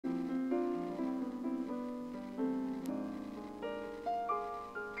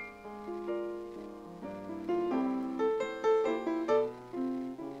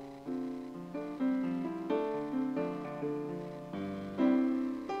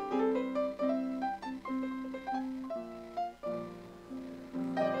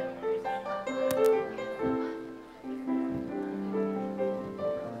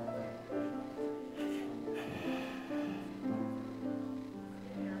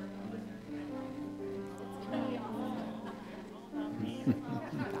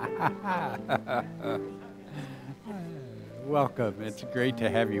Welcome. It's great to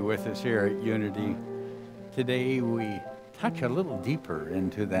have you with us here at Unity. Today we touch a little deeper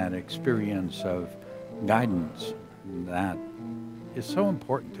into that experience of guidance that is so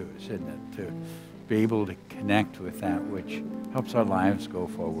important to us, isn't it? To be able to connect with that which helps our lives go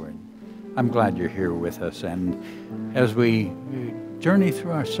forward. I'm glad you're here with us, and as we journey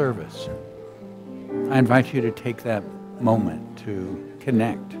through our service, I invite you to take that moment to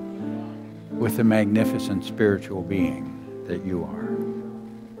connect with the magnificent spiritual being that you are.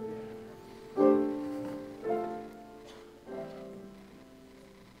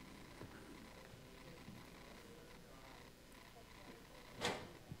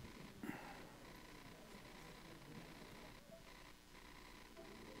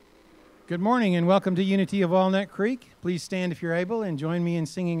 Good morning and welcome to Unity of Walnut Creek. Please stand if you're able and join me in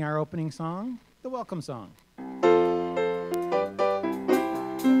singing our opening song, the Welcome Song.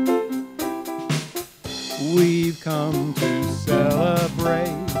 We've come to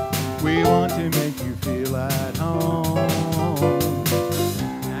celebrate. We want to make you feel at home.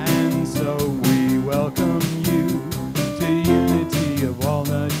 And so we welcome you to Unity of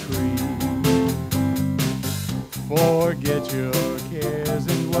Walnut Creek. Forget your cares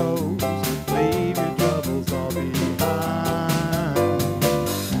and woes. Leave your troubles all behind.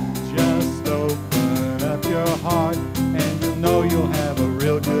 Just open up your heart and you'll know you'll have a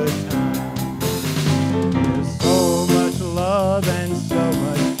real good time. Love and so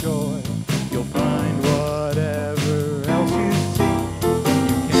much joy. You'll find whatever else you seek.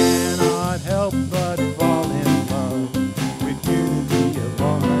 You cannot help but fall in love with Unity of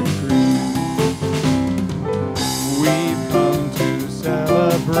Walnut Creek. We've come to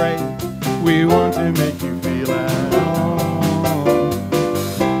celebrate. We want to make you feel at home.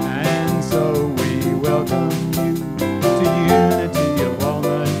 And so we welcome you to Unity of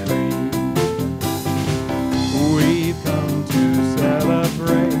Walnut Creek. We've come to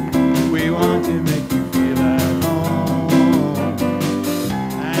celebrate. We want to make you feel at home.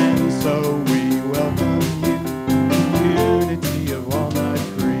 And so we welcome you to Unity of Walnut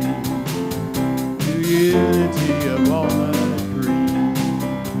Creek. To Unity of Walnut Creek.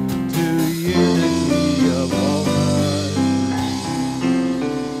 To Unity of Walnut Creek.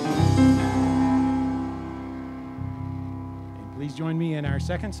 And please join me in our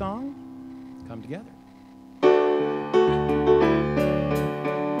second song, Come Together.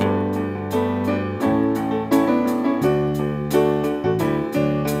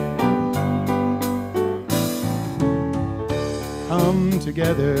 Come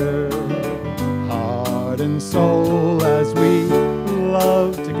together, heart and soul, as we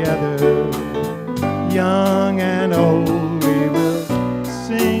love together. Young and old, we will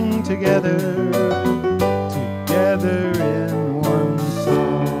sing together, together in one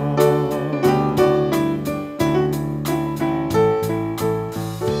song.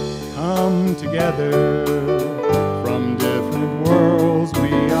 Come together, from different worlds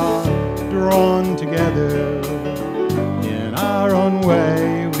we are drawn together. Our own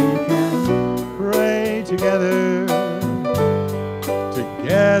way we can pray together,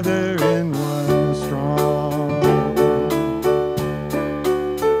 together in one strong.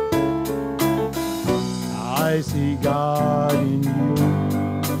 I see God in you,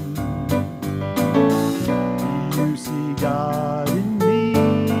 you see God in me.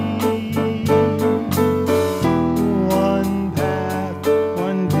 One path,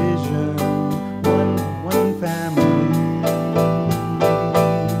 one vision, one family.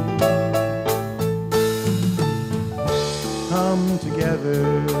 Together,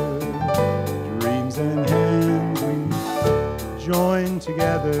 dreams and hands we join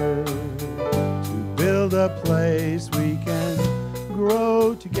together to build a place we can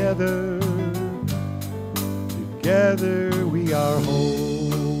grow together. Together we are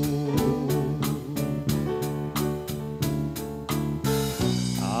whole.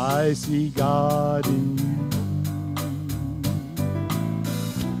 I see God in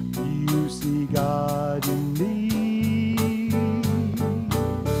you, you see God in me.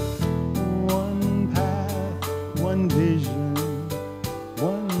 One vision,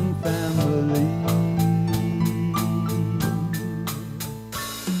 one family.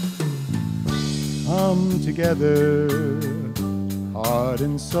 Come together, heart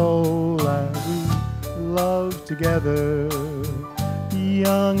and soul, as we love together.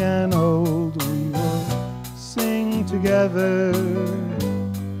 Young and old, we will sing together,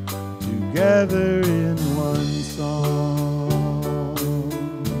 together in one song.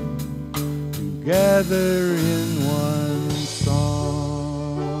 Together in one song.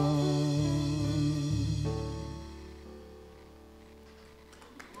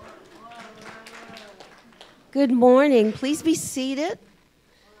 Good morning. Please be seated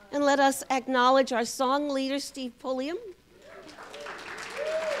and let us acknowledge our song leader, Steve Pulliam.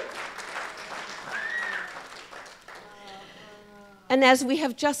 And as we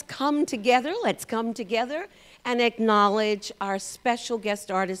have just come together, let's come together and acknowledge our special guest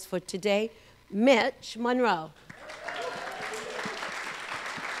artist for today, Mitch Monroe.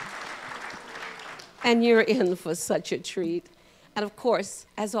 And you're in for such a treat. And of course,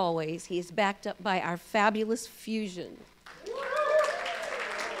 as always, he is backed up by our fabulous fusion.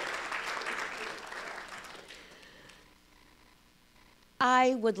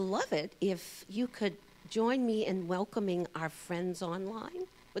 I would love it if you could join me in welcoming our friends online.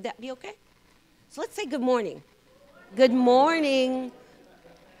 Would that be okay? So let's say good morning. Good morning.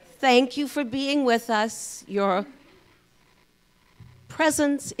 Thank you for being with us. Your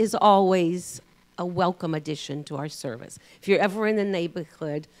presence is always a welcome addition to our service. If you're ever in the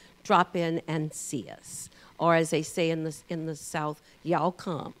neighborhood, drop in and see us. Or as they say in the South, y'all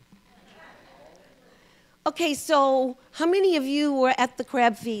come. Okay, so how many of you were at the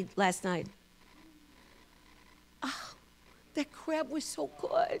crab feed last night? Oh, that crab was so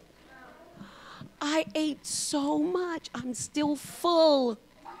good. I ate so much. I'm still full.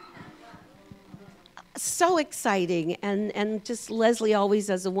 So exciting, and just Leslie always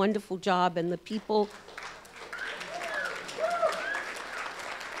does a wonderful job, and the people.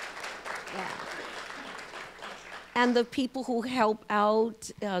 Yeah. And the people who help out,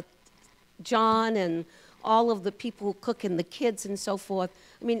 John and all of the people who cook and the kids and so forth.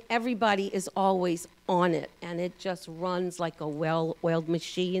 I mean, everybody is always on it, and it just runs like a well-oiled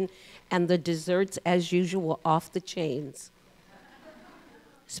machine, and the desserts, as usual, off the chains,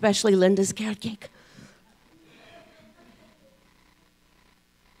 especially Linda's carrot cake.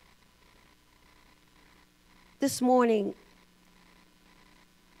 This morning,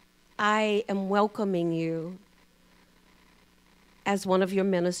 I am welcoming you as one of your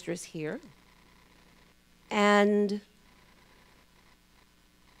ministers here. And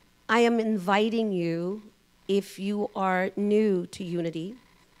I am inviting you, if you are new to Unity,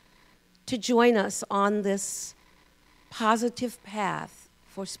 to join us on this positive path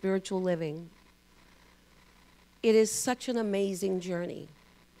for spiritual living. It is such an amazing journey.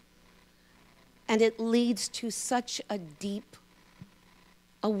 And it leads to such a deep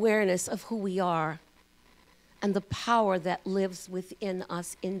awareness of who we are and the power that lives within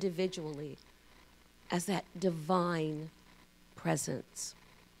us individually as that divine presence.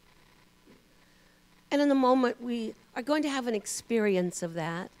 And in a moment, we are going to have an experience of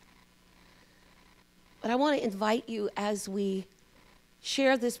that. But I want to invite you as we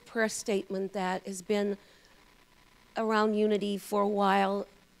share this prayer statement that has been around Unity for a while,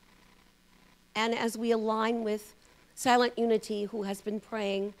 and as we align with Silent Unity, who has been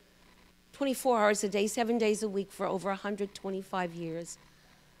praying 24 hours a day, 7 days a week for over 125 years,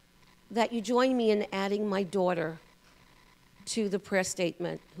 that you join me in adding my daughter to the prayer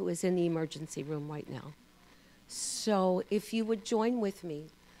statement, who is in the emergency room right now. So if you would join with me,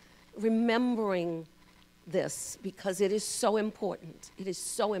 remembering this, because it is so important. It is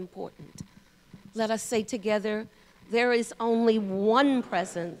so important. Let us say together, there is only one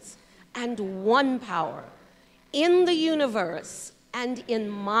presence and one power in the universe and in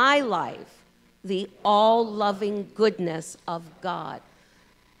my life, the all-loving goodness of God.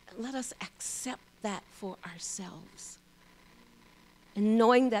 Let us accept that for ourselves. And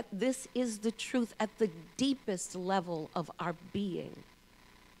knowing that this is the truth at the deepest level of our being.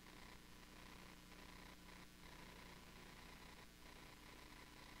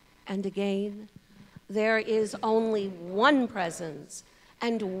 And again, there is only one presence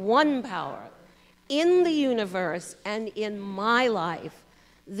and one power in the universe and in my life,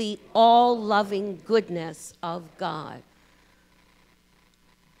 the all-loving goodness of God.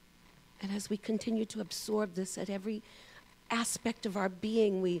 And as we continue to absorb this at every aspect of our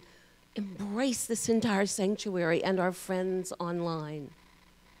being, we embrace this entire sanctuary and our friends online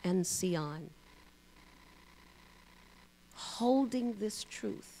and Sion, holding this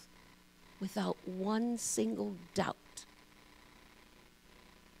truth without one single doubt.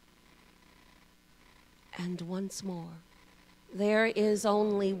 And once more, there is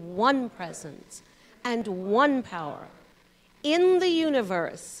only one presence and one power in the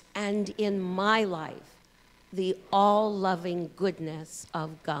universe and in my life, the all-loving goodness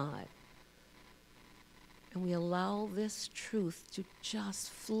of God. And we allow this truth to just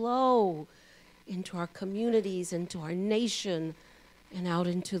flow into our communities, into our nation, and out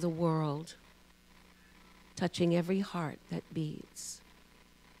into the world, touching every heart that beats.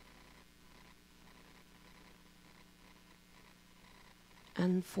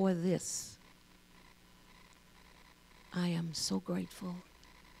 And for this, I am so grateful.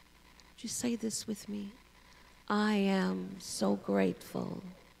 Would you say this with me? I am so grateful.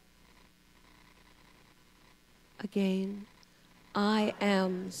 Again, I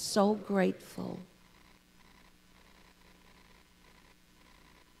am so grateful.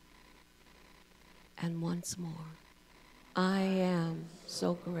 And once more, I am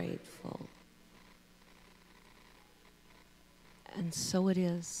so grateful. And so it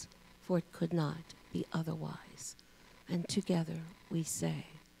is, for it could not be otherwise. And together we say,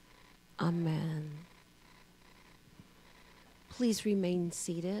 Amen. Please remain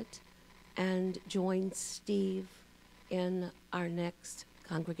seated and join Steve in our next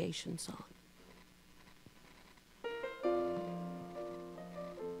congregation song.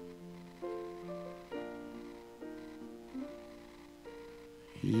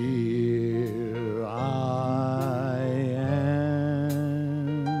 Here I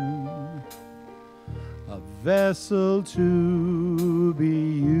am, a vessel to be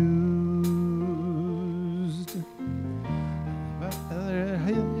used.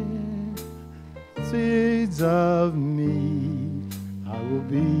 Seeds of me, I will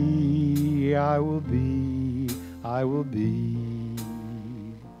be, I will be, I will be.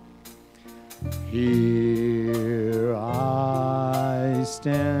 Here I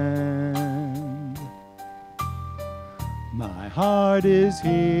stand. My heart is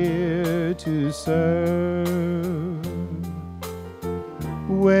here to serve.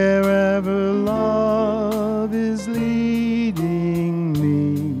 Wherever love is leading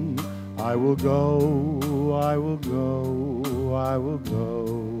me, I will go, I will go, I will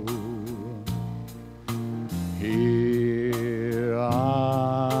go. Here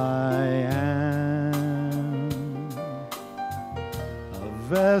I am, a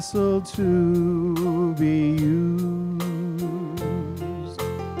vessel to be used.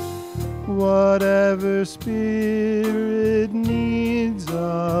 Whatever Spirit needs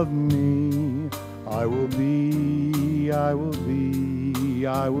of me, I will be, I will be,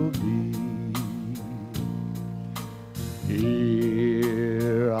 I will be.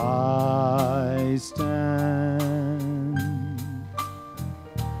 Here I stand.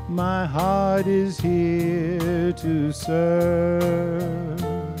 My heart is here to serve.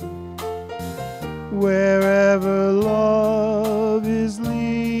 Wherever love is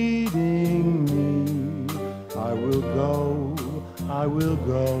leading me, I will go, I will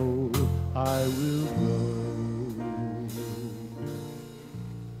go, I will go.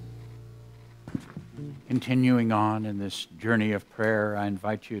 Continuing on in this journey of prayer, I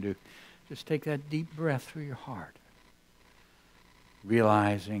invite you to just take that deep breath through your heart,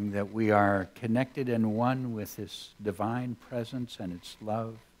 realizing that we are connected and one with this divine presence and its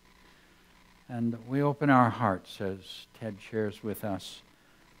love. And we open our hearts as Ted shares with us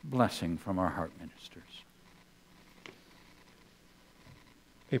blessing from our heart ministers.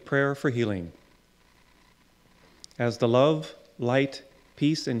 A prayer for healing. As the love, light,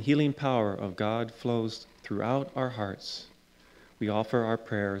 peace, and healing power of God flows throughout our hearts, we offer our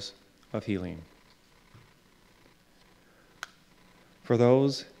prayers of healing. For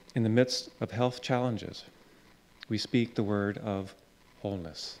those in the midst of health challenges, we speak the word of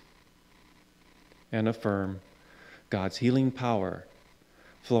wholeness and affirm God's healing power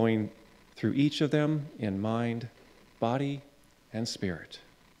flowing through each of them in mind, body, and spirit.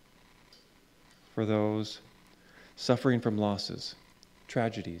 For those suffering from losses,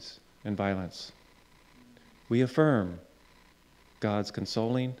 tragedies, and violence, we affirm God's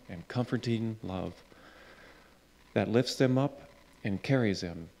consoling and comforting love that lifts them up and carries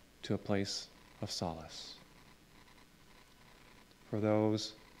them to a place of solace. For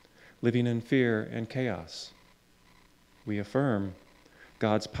those living in fear and chaos, we affirm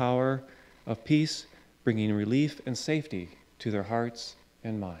God's power of peace, bringing relief and safety to their hearts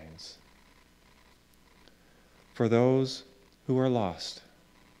and minds. For those who are lost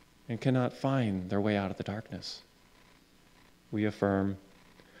and cannot find their way out of the darkness, we affirm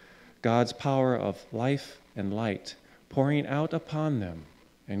God's power of life and light pouring out upon them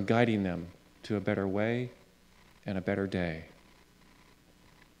and guiding them to a better way and a better day.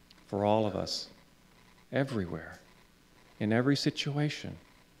 For all of us, everywhere, in every situation,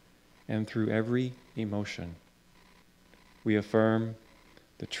 and through every emotion, we affirm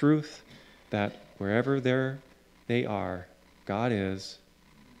the truth that wherever they are, God is,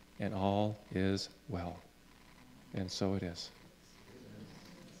 and all is well. And so it is.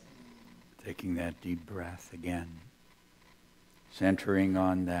 Taking that deep breath again, centering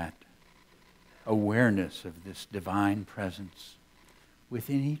on that awareness of this divine presence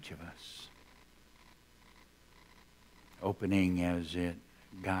within each of us, opening as it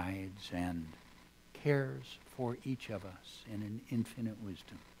guides and cares for each of us in an infinite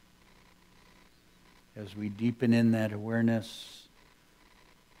wisdom. As we deepen in that awareness,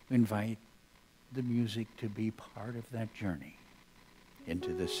 we invite the music to be part of that journey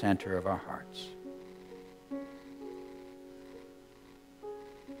into the center of our hearts.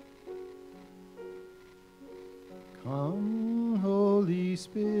 Come, Holy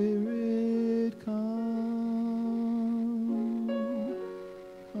Spirit, come.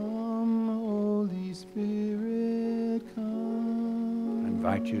 Come, Holy Spirit, come. I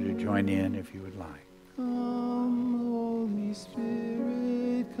invite you to join in if you would like. Come, Holy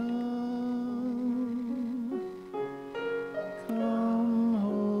Spirit, come. Come,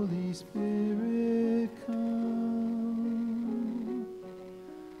 Holy Spirit, come.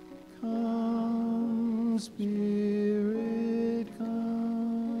 Come, Spirit, come.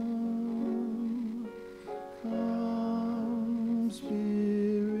 Come,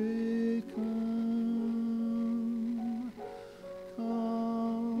 Spirit, come.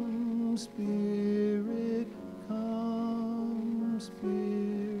 Come, Spirit, come,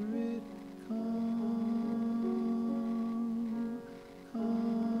 Spirit, come. Come,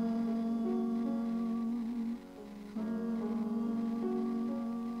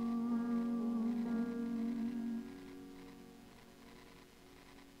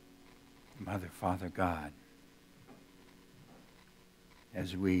 Mother, Father, God,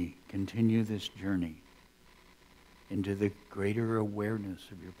 as we continue this journey into the greater awareness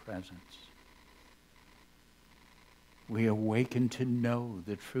of your presence, we awaken to know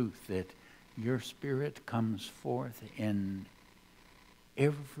the truth that your Spirit comes forth in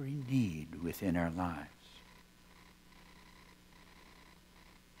every need within our lives.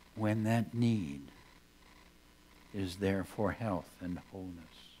 When that need is there for health and wholeness,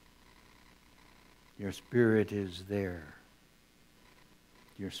 your Spirit is there.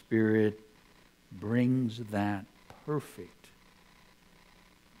 Your Spirit brings that perfect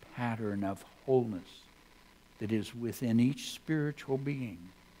pattern of wholeness that is within each spiritual being,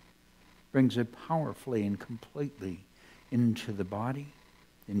 brings it powerfully and completely into the body,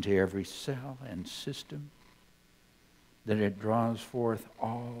 into every cell and system, that it draws forth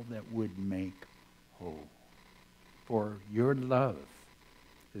all that would make whole. For your love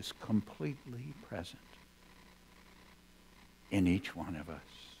is completely present in each one of us.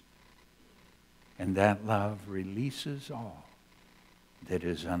 And that love releases all that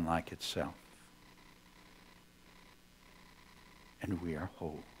is unlike itself. And we are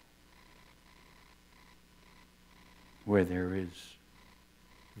whole. Where there is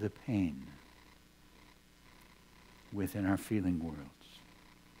the pain within our feeling worlds,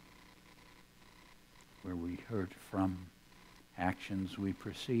 where we hurt from actions we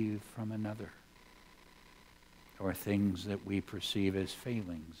perceive from another, or things that we perceive as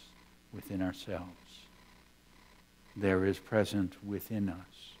failings within ourselves, there is present within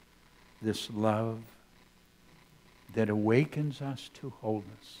us this love that awakens us to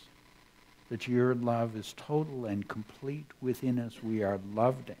wholeness, that your love is total and complete within us. We are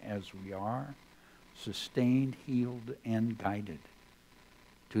loved as we are, sustained, healed, and guided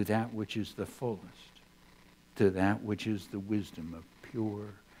to that which is the fullest, to that which is the wisdom of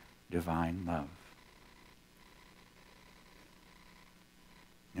pure divine love.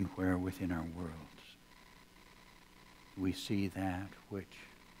 And where within our worlds we see that which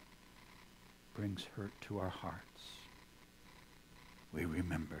brings hurt to our hearts, we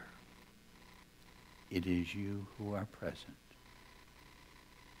remember it is you who are present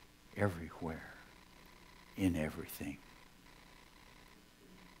everywhere, in everything.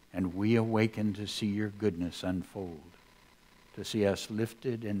 And we awaken to see your goodness unfold, to see us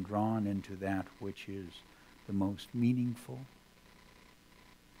lifted and drawn into that which is the most meaningful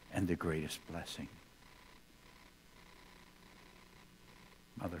and the greatest blessing.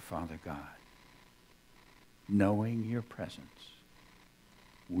 Mother, Father, God, knowing your presence,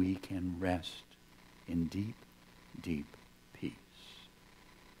 we can rest in deep, deep peace.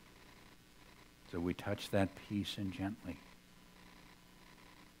 So we touch that peace and gently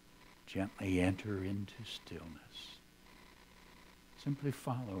enter into stillness, simply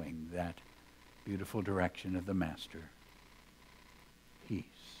following that beautiful direction of the Master. Peace,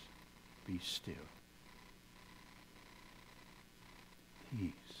 be still.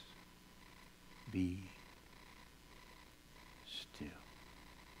 Peace, be still.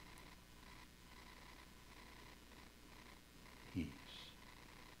 Peace.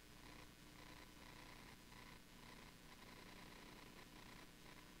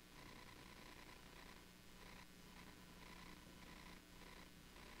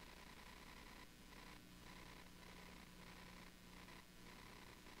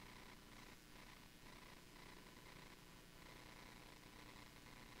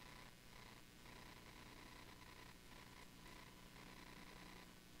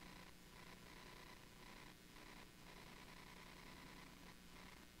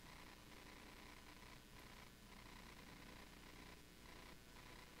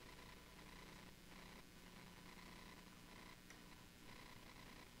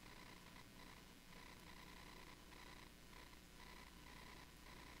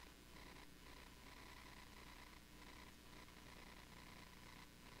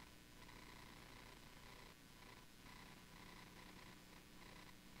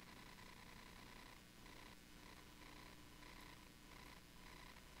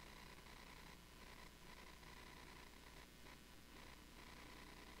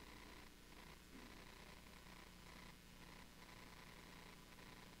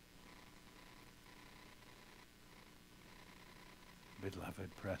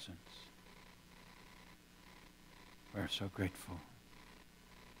 beloved presence. We're so grateful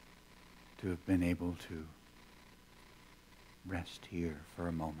to have been able to rest here for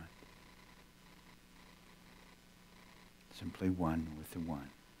a moment. Simply one with the one.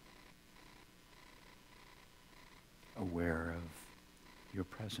 Aware of your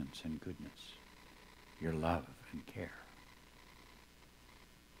presence and goodness, your love and care.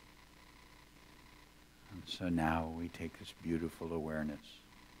 And so now we take this beautiful awareness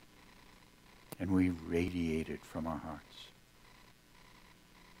and we radiate it from our hearts.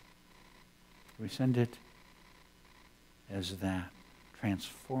 We send it as that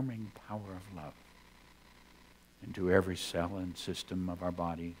transforming power of love into every cell and system of our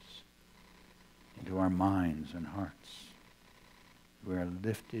bodies, into our minds and hearts. We are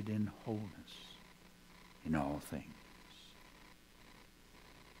lifted in wholeness in all things.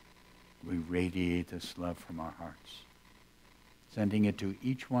 We radiate this love from our hearts, sending it to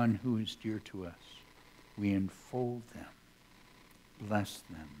each one who is dear to us. We enfold them, bless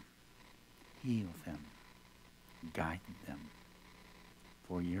them, heal them, guide them,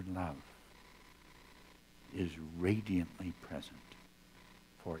 for your love is radiantly present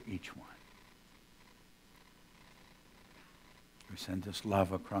for each one. We send this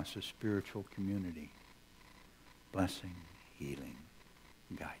love across a spiritual community, blessing, healing,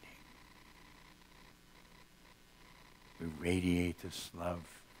 guiding. We radiate this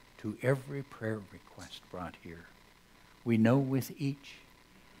love to every prayer request brought here. We know with each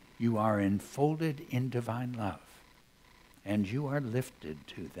you are enfolded in divine love, and you are lifted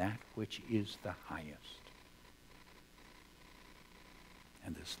to that which is the highest.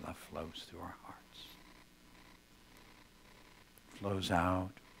 And this love flows through our hearts, flows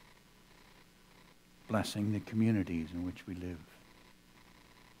out, blessing the communities in which we live,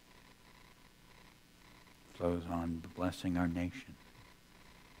 flows on to blessing our nation,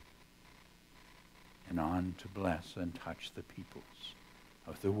 and on to bless and touch the peoples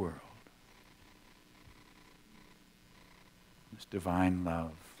of the world. This divine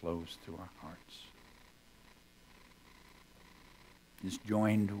love flows through our hearts, is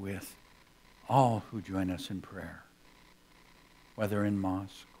joined with all who join us in prayer, whether in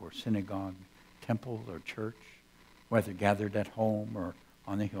mosque or synagogue, temple or church, whether gathered at home or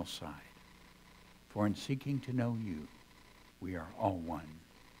on the hillside. For in seeking to know you, we are all one.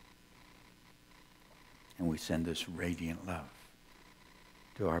 And we send this radiant love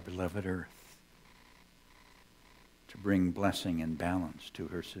to our beloved earth to bring blessing and balance to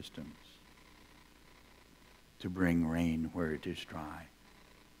her systems, to bring rain where it is dry,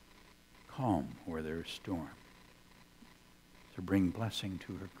 calm where there is storm, to bring blessing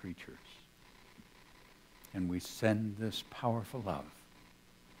to her creatures. And we send this powerful love,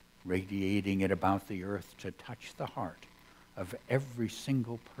 radiating it about the earth to touch the heart of every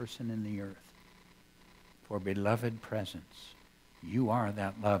single person in the earth. For beloved presence, you are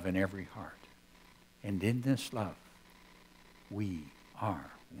that love in every heart. And in this love, we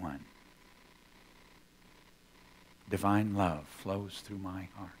are one. Divine love flows through my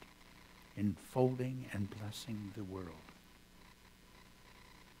heart, enfolding and blessing the world.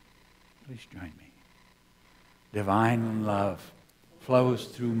 Please join me. Divine love flows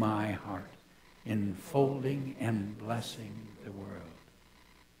through my heart, enfolding and blessing the world.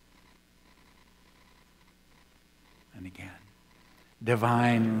 And again,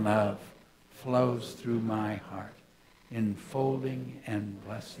 divine love flows through my heart, enfolding and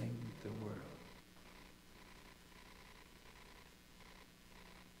blessing the world.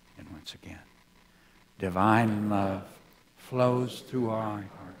 And once again, divine love flows through our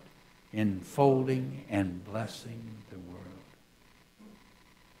heart, enfolding and blessing the world.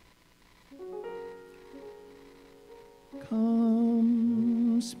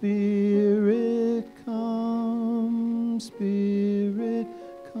 Come, Spirit, come, Spirit,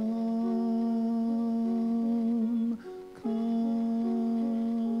 come, come,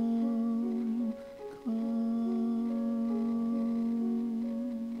 come.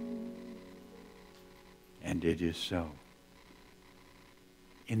 And it is so.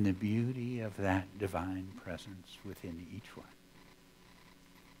 In the beauty of that divine presence within each one.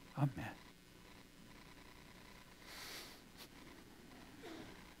 Amen.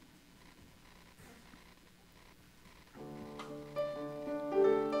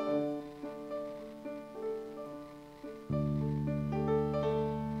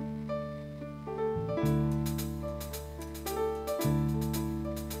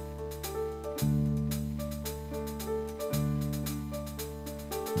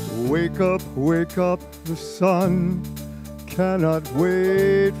 Wake up, the sun cannot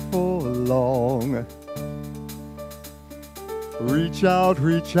wait for long. Reach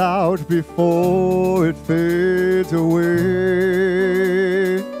out before it fades away.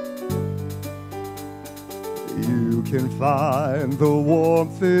 You can find the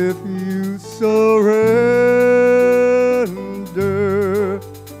warmth if you surrender.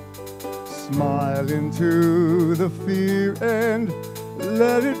 Smile into the fear and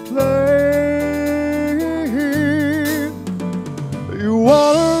let it play. You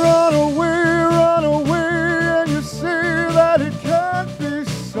wanna run away, and you say that it can't be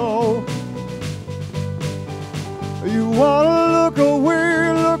so. You wanna look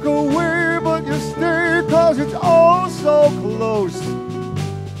away, but you stay 'cause it's all so close.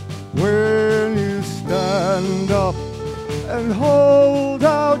 When you stand up and hold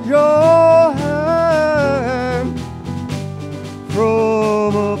out your hand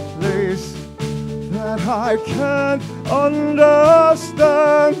from a place that I can't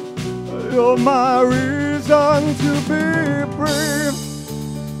understand, you're my reason to be brave.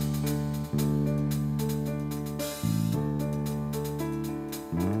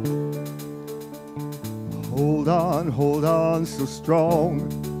 Hold on so strong.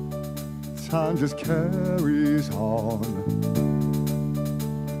 Time just carries on.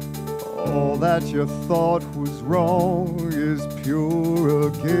 All that you thought was wrong is pure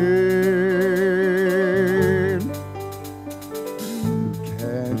again. You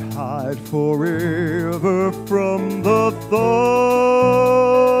can't hide forever from the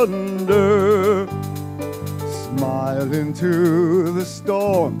thunder. Smile into the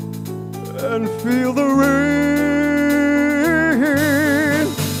storm and feel the rain.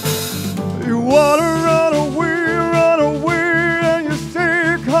 You wanna run away, and you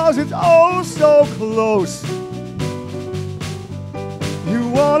stay 'cause it's all so close. You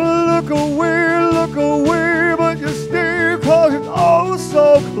wanna look away, but you stay 'cause it's all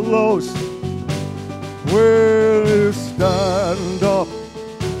so close. When you stand up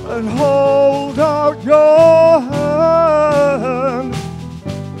and hold out your hand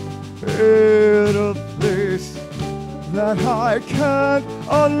in a place that I can't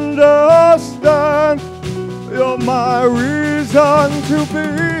understand, you're my reason to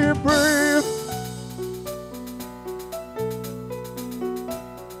be brave.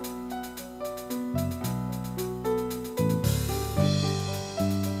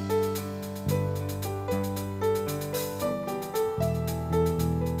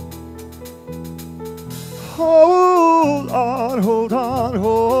 Hold on, hold on,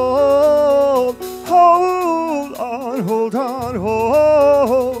 hold on, hold on, hold on, hold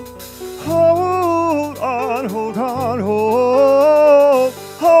on, hold on,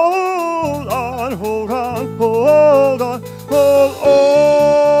 hold on, hold on, hold on,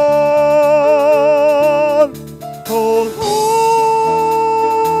 hold on.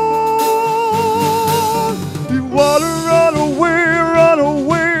 You wanna run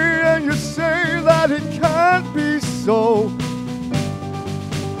away, and you say that it can't be so.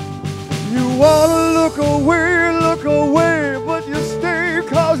 You wanna look away, but you stay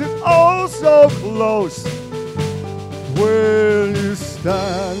 'cause it's all so close. When you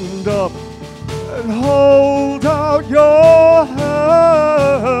stand up and hold out your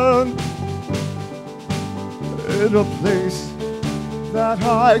hand in a place that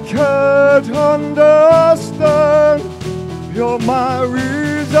I can't understand, you're my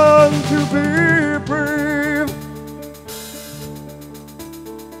reason to be brave.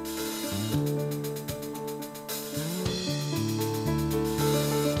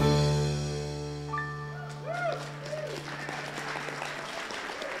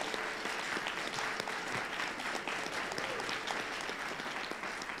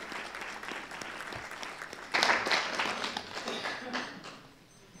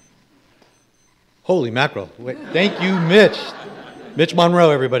 Holy mackerel. Wait, thank you, Mitch. Mitch Monroe,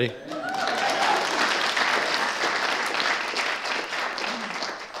 everybody.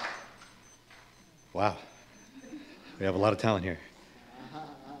 Wow. We have a lot of talent here.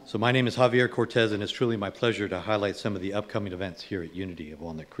 So my name is Javier Cortez, and it's truly my pleasure to highlight some of the upcoming events here at Unity of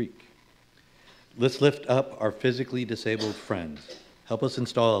Walnut Creek. Let's lift up our physically disabled friends. Help us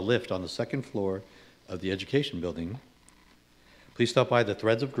install a lift on the second floor of the education building. Please stop by the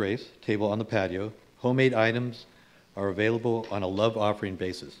Threads of Grace table on the patio. Homemade items are available on a love offering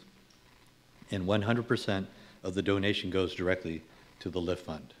basis, and 100% of the donation goes directly to the Lift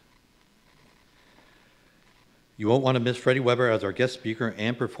Fund. You won't want to miss Freddie Weber as our guest speaker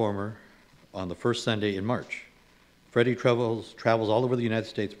and performer on the first Sunday in March. Freddie travels all over the United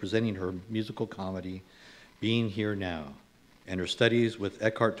States presenting her musical comedy, Being Here Now, and her studies with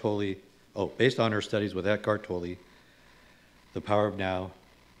Eckhart Tolle, based on her studies with Eckhart Tolle, The Power of Now,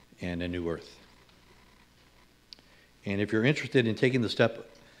 and A New Earth. And if you're interested in taking the step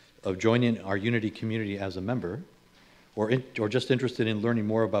of joining our Unity community as a member, or just interested in learning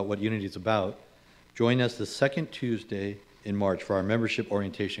more about what Unity is about, join us the second Tuesday in March for our membership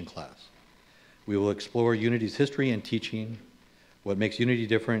orientation class. We will explore Unity's history and teaching, what makes Unity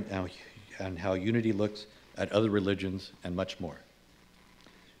different, and how Unity looks at other religions, and much more.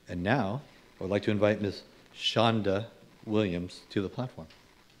 And now, I would like to invite Ms. Shonda Williams to the platform.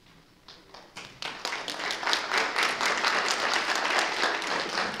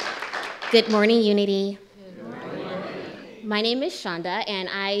 Good morning, Unity. Good morning. My name is Shonda, and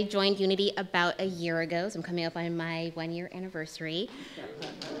I joined Unity about a year ago, so I'm coming up on my 1-year anniversary.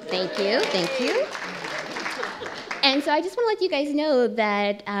 Thank you, thank you. And so I just want to let you guys know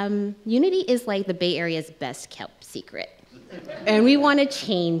that Unity is like the Bay Area's best kept secret, and we want to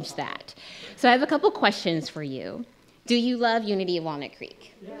change that. So I have a couple questions for you. Do you love Unity of Walnut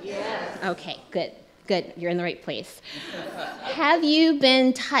Creek? Yes. Okay, good. Good, you're in the right place. Have you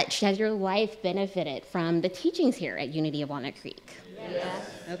been touched? Has your life benefited from the teachings here at Unity of Walnut Creek?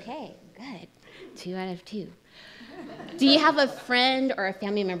 Yes. Okay, good. 2 out of 2. Do you have a friend or a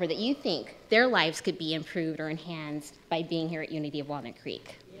family member that you think their lives could be improved or enhanced by being here at Unity of Walnut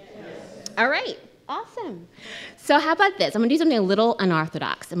Creek? Yes. All right, awesome. So how about this? I'm gonna do something a little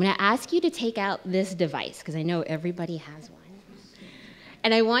unorthodox. I'm gonna ask you to take out this device, because I know everybody has one.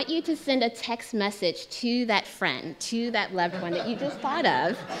 And I want you to send a text message to that friend, to that loved one that you just thought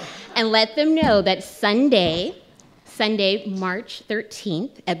of, and let them know that Sunday, March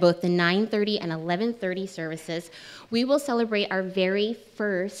 13th, at both the 9:30 and 11:30 services, we will celebrate our very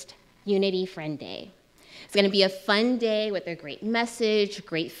first Unity Friend Day. It's gonna be a fun day with a great message,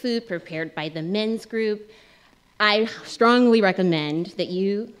 great food prepared by the men's group. I strongly recommend that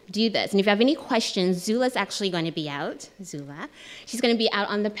you do this. And if you have any questions, Zula's actually going to be out. Zula. She's going to be out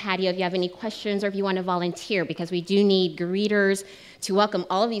on the patio if you have any questions or if you want to volunteer, because we do need greeters to welcome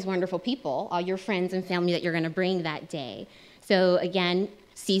all of these wonderful people, all your friends and family that you're going to bring that day. So again,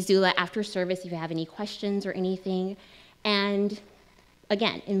 see Zula after service if you have any questions or anything. And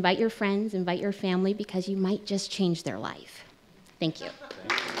again, invite your friends, invite your family, because you might just change their life. Thank you.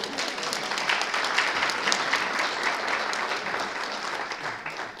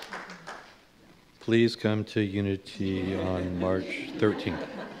 Please come to Unity on March 13th.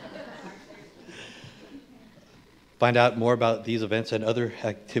 Find out more about these events and other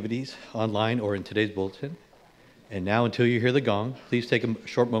activities online or in today's bulletin. And now, until you hear the gong, please take a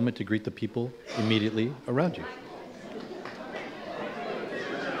short moment to greet the people immediately around you.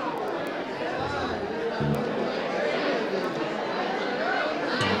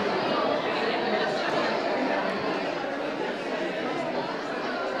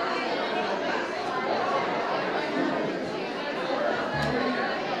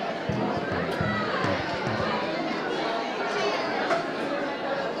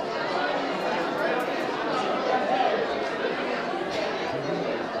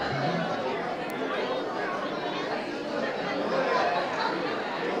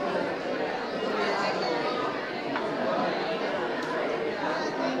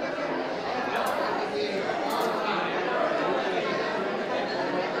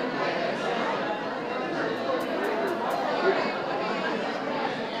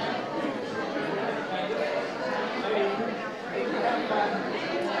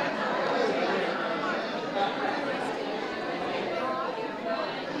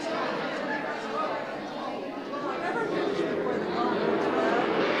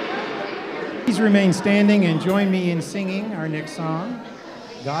 Please remain standing and join me in singing our next song,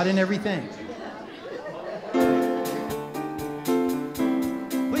 God in Everything.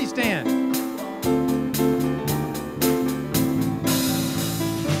 Please stand.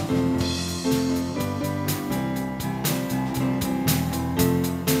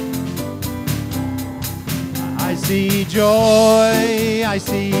 I see joy, I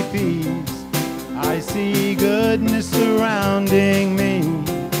see peace, I see goodness surrounding me.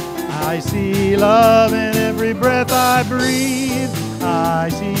 I see love in every breath I breathe. I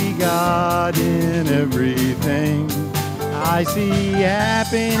see God in everything. I see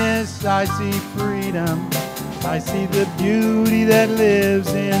happiness, I see freedom. I see the beauty that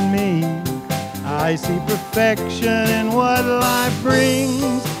lives in me. I see perfection in what life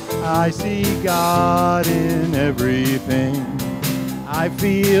brings. I see God in everything. I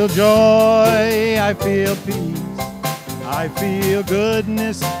feel joy, I feel peace. I feel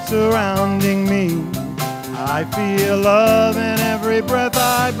goodness surrounding me. I feel love in every breath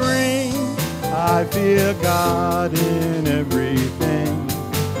I bring. I feel God in everything.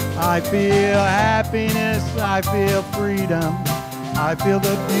 I feel happiness, I feel freedom. I feel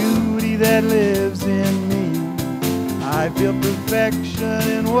the beauty that lives in me. I feel perfection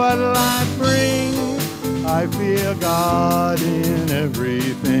in what life brings. I feel God in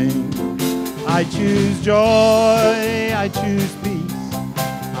everything. I choose joy, I choose peace,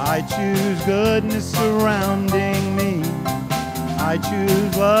 I choose goodness surrounding me. I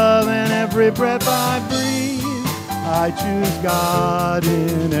choose love in every breath I breathe. I choose God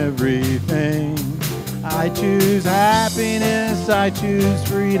in everything. I choose happiness, I choose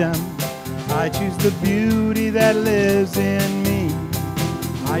freedom. I choose the beauty that lives in me.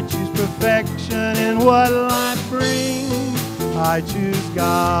 I choose perfection in what life brings. I choose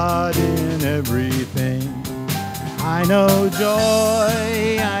God in everything. I know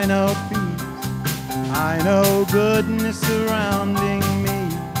joy, I know peace, I know goodness surrounding me.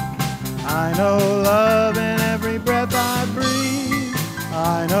 I know love in every breath I breathe.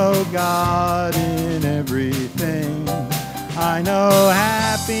 I know God in everything. I know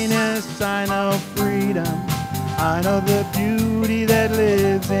happiness, I know freedom. I know the beauty that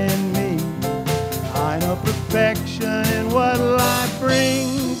lives in me. I know perfection in what life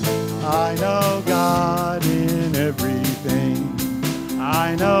brings. I know God in everything.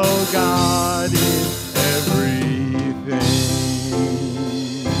 I know God in everything.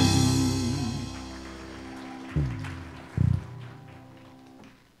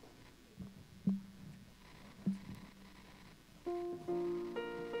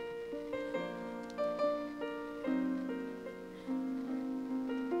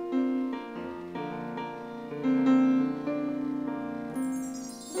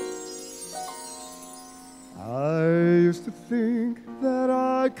 I used to think that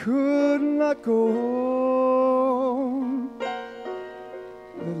I could not go on,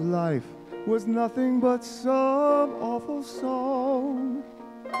 that life was nothing but some awful song.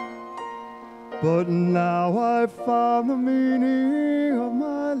 But now I've found the meaning of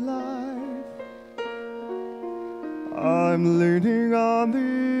my life. I'm leaning on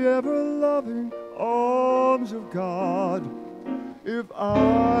the ever-loving arms of God. If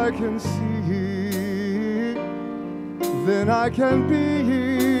I can see it, then I can be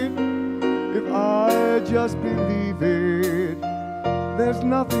it. If I just believe it, there's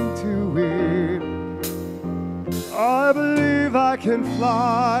nothing to it. I believe I can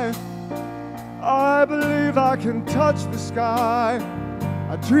fly. I believe I can touch the sky.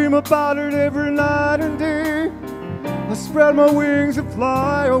 I dream about it every night and day. I spread my wings and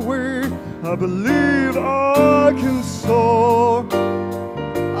fly away. I believe I can soar.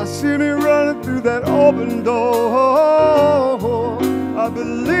 I see me running through that open door. I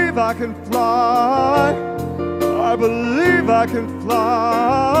believe I can fly. I believe I can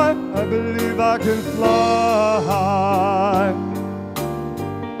fly. I believe I can fly.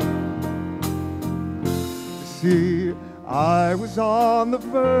 See, I was on the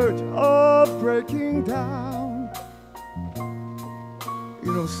verge of breaking down.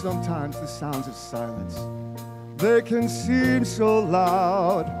 You know, sometimes the sounds of silence, they can seem so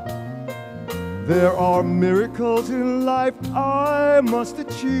loud. There are miracles in life I must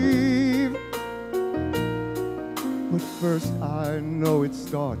achieve. But first I know it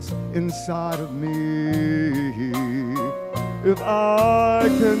starts inside of me. If I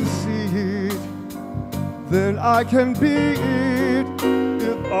can see it, then I can be it.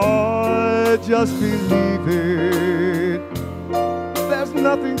 If I just believe it, there's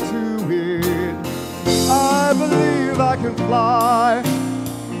nothing to it. I believe I can fly.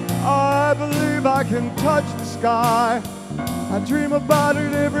 I believe I can touch the sky. I dream about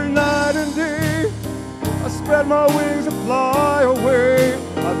it every night and day. I spread my wings and fly away.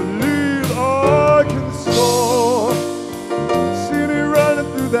 I believe I can soar. See me running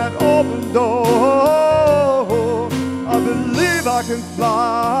through that open door. I believe I can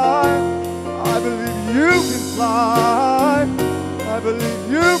fly. I believe you can fly. I believe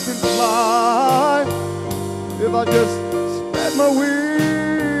you can fly. If I just spread my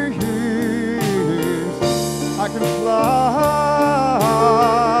wings, I can fly.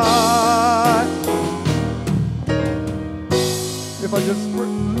 If I just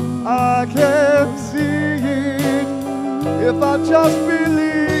spread, I can see it. If I just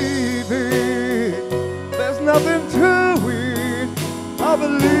believe it, there's nothing to it. I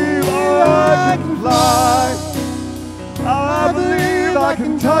believe I can fly. I believe I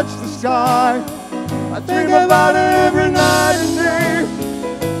can touch the sky. I dream about it every night and day.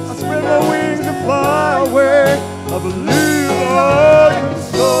 I spread my wings and fly away. I believe I can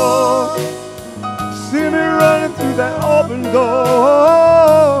soar. See me running through that open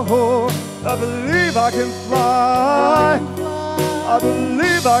door. I believe I can fly. I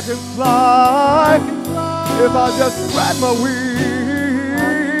believe I can fly. If I just spread my wings.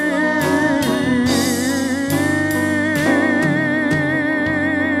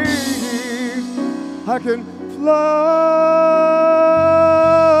 can fly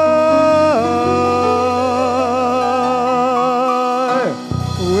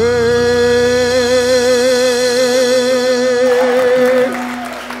away.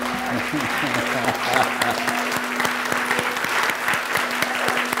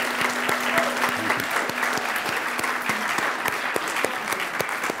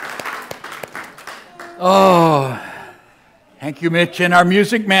 Oh, thank you, Mitch, and our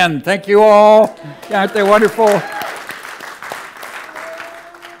music men. Thank you all. Aren't they wonderful?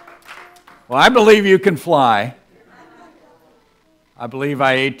 Well, I believe you can fly. I believe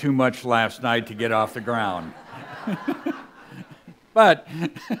I ate too much last night to get off the ground. But,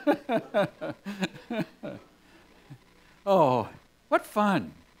 oh, what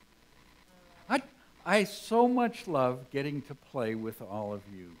fun. I so much love getting to play with all of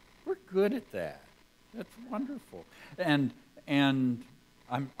you. We're good at that. That's wonderful. And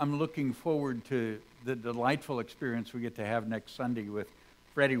I'm looking forward to the delightful experience we get to have next Sunday with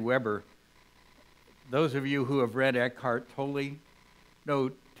Freddie Weber. Those of you who have read Eckhart Tolle know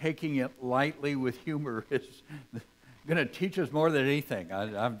taking it lightly with humor is going to teach us more than anything.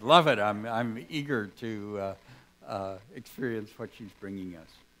 I love it. I'm eager to experience what she's bringing us.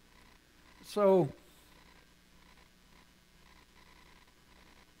 So,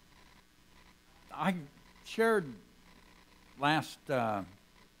 I shared last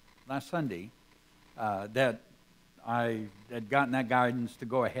Sunday that I had gotten that guidance to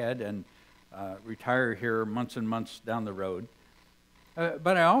go ahead and retire here months and months down the road.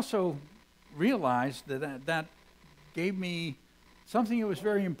 But I also realized that gave me something that was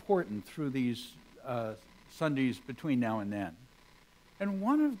very important through these Sundays between now and then. And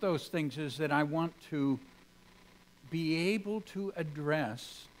one of those things is that I want to be able to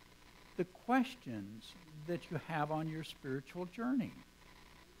address the questions that you have on your spiritual journey.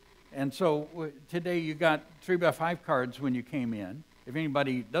 And so today you got 3x5 cards when you came in. If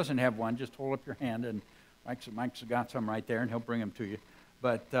anybody doesn't have one, just hold up your hand, and Mike's got some right there, and he'll bring them to you.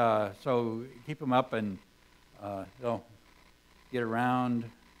 But so keep them up, and they'll get around.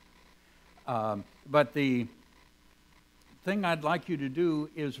 But the thing I'd like you to do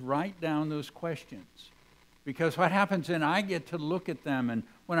is write down those questions. Because what happens then, I get to look at them, and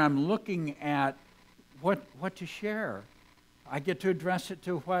when I'm looking at what to share, I get to address it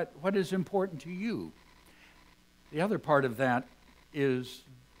to what is important to you. The other part of that is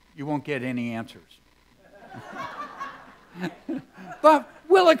you won't get any answers. But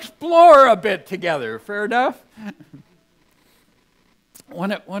we'll explore a bit together, fair enough?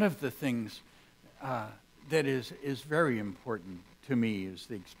 One of the things that is very important to me is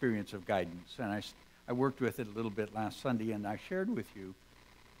the experience of guidance. And I worked with it a little bit last Sunday, and I shared with you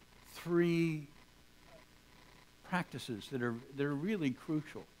 3 practices that are really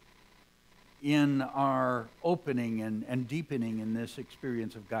crucial in our opening and deepening in this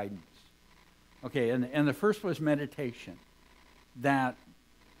experience of guidance. Okay, and the first was meditation. That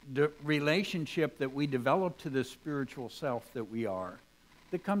the relationship that we develop to the spiritual self that we are,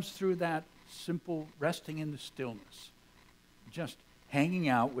 that comes through that simple resting in the stillness. Just hanging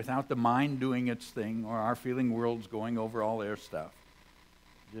out without the mind doing its thing or our feeling worlds going over all their stuff.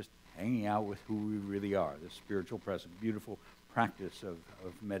 Just hanging out with who we really are, the spiritual present, beautiful practice of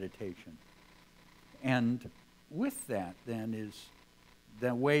meditation. And with that then is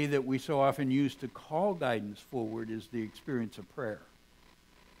the way that we so often use to call guidance forward is the experience of prayer.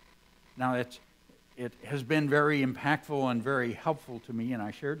 Now it has been very impactful and very helpful to me, and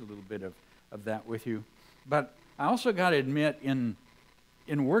I shared a little bit of that with you. But I also got to admit, in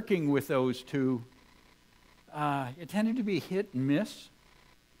working with those two, it tended to be hit and miss.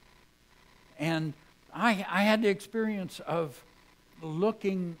 And I had the experience of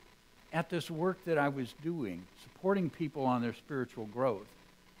looking at this work that I was doing, supporting people on their spiritual growth,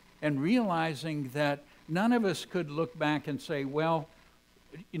 and realizing that none of us could look back and say, well,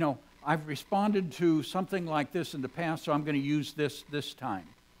 you know, I've responded to something like this in the past, so I'm going to use this time.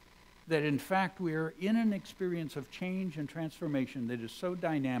 That in fact we are in an experience of change and transformation that is so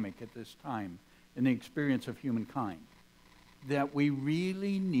dynamic at this time in the experience of humankind that we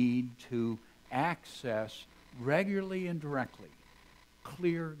really need to access regularly and directly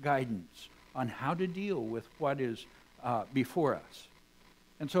clear guidance on how to deal with what is before us.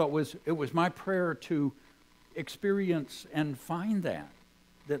 And so it was my prayer to experience and find that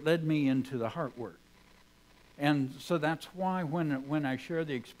led me into the heart work. And so that's why when I share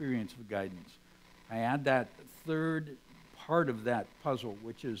the experience of guidance, I add that third part of that puzzle,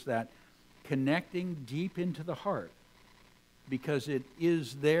 which is that connecting deep into the heart, because it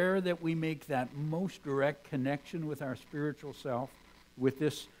is there that we make that most direct connection with our spiritual self, with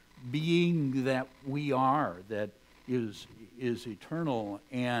this being that we are, that is eternal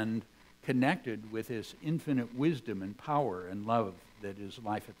and connected with this infinite wisdom and power and love that is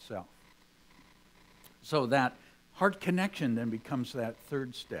life itself. So that heart connection then becomes that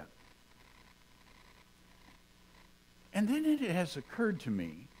third step. And then it has occurred to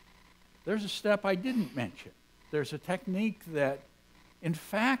me, there's a step I didn't mention. There's a technique that, in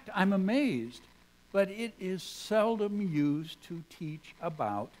fact, I'm amazed, but it is seldom used to teach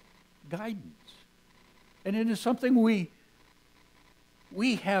about guidance. And it is something we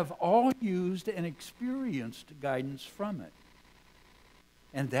have all used and experienced guidance from it.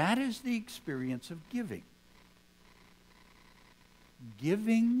 And that is the experience of giving.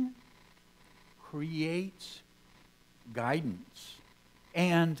 Giving creates guidance,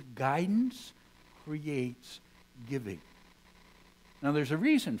 and guidance creates giving. Now, there's a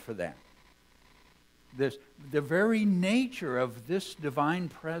reason for that. The very nature of this divine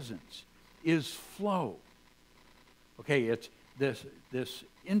presence is flow. Okay, it's this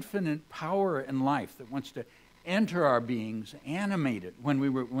infinite power and life that wants to enter our beings, animate it. When we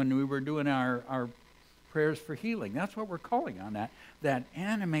were doing our prayers for healing, that's what we're calling on, that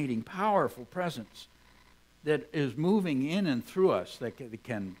animating, powerful presence that is moving in and through us, that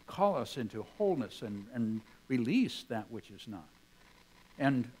can call us into wholeness and release that which is not.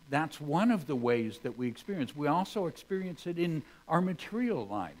 And that's one of the ways that we experience. We also experience it in our material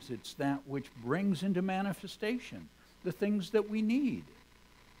lives. It's that which brings into manifestation the things that we need.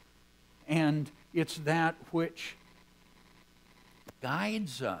 And it's that which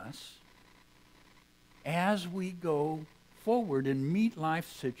guides us as we go forward and meet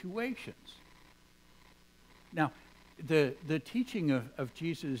life situations. Now, the teaching of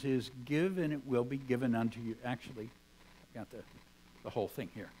Jesus is give and it will be given unto you. Actually, I've got the whole thing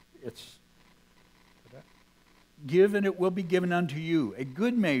here. It's give and it will be given unto you. A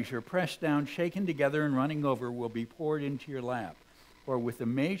good measure, pressed down, shaken together, and running over will be poured into your lap. For with the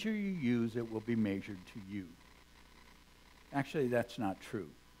measure you use, it will be measured to you. Actually, that's not true.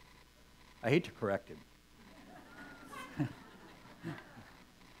 I hate to correct him.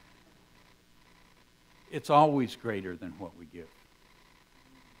 It's always greater than what we give.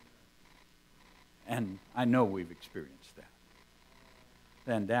 And I know we've experienced that.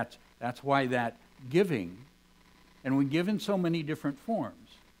 And that's why that giving, and we give in so many different forms.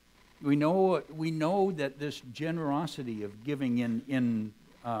 We know that this generosity of giving in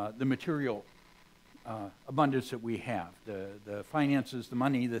the material abundance that we have, the finances, the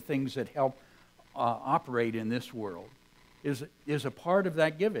money, the things that help operate in this world, is a part of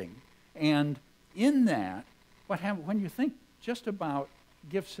that giving. And in that, what happens when you think just about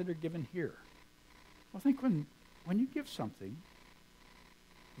gifts that are given here? Well, think when you give something,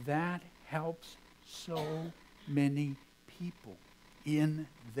 that helps so many people in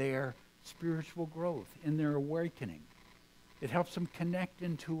their spiritual growth, in their awakening. It helps them connect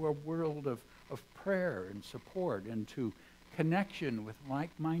into a world of prayer and support, into connection with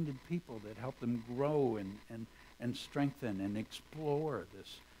like-minded people that help them grow and strengthen and explore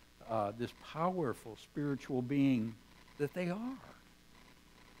this powerful spiritual being that they are.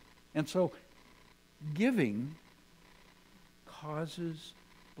 And so giving causes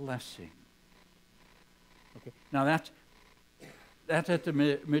blessing. Okay, now that's at the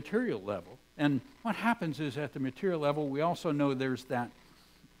material level. And what happens is at the material level, we also know there's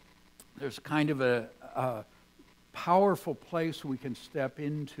kind of a powerful place we can step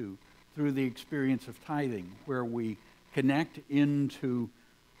into through the experience of tithing, where we connect into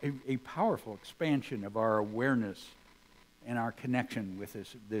a powerful expansion of our awareness and our connection with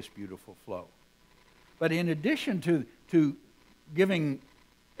this beautiful flow. But in addition to giving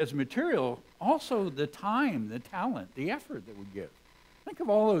as material, also the time, the talent, the effort that we give. Think of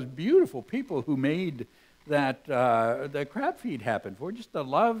all those beautiful people who made that the crab feed happen for, just the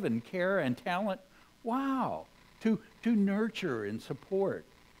love and care and talent. Wow, to nurture and support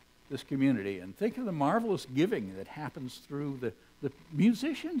this community. And think of the marvelous giving that happens through the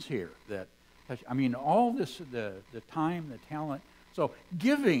musicians here. All this, the time, the talent. So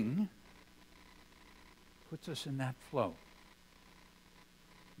giving puts us in that flow.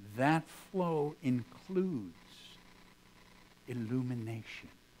 That flow includes illumination.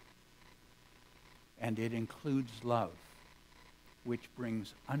 And it includes love, which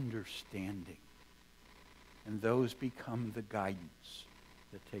brings understanding. And those become the guidance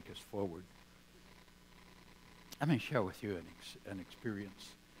that take us forward. I'm going to share with you an experience.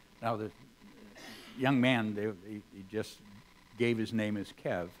 Now, the young man, he just gave his name as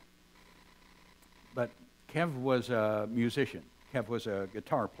Kev. But Kev was a musician. Kev was a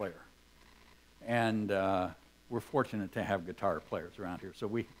guitar player. And we're fortunate to have guitar players around here, so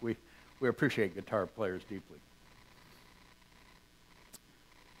we appreciate guitar players deeply.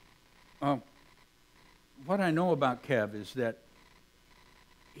 What I know about Kev is that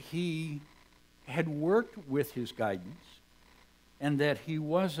he had worked with his guidance and that he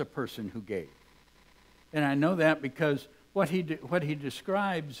was a person who gave. And I know that because what he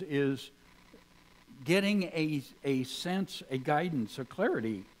describes is getting a sense, a guidance, a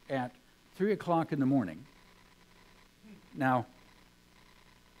clarity at 3 o'clock in the morning. Now,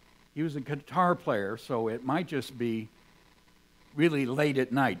 he was a guitar player, so it might just be really late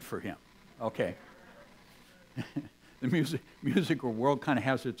at night for him. Okay. The musical world kind of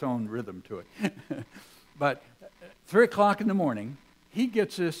has its own rhythm to it. But 3 o'clock in the morning, he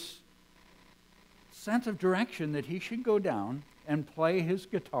gets this sense of direction that he should go down and play his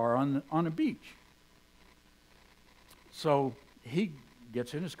guitar on a beach. So he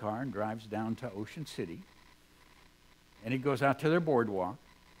gets in his car and drives down to Ocean City, and he goes out to their boardwalk.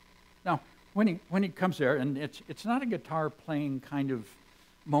 Now, when he comes there, and it's not a guitar playing kind of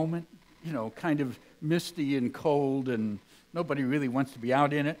moment, you know, kind of misty and cold, and nobody really wants to be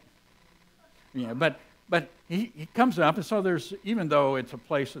out in it. Yeah, but he comes up, and so there's, even though it's a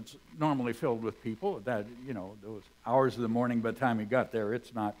place that's normally filled with people, that, you know, those hours of the morning, by the time he got there,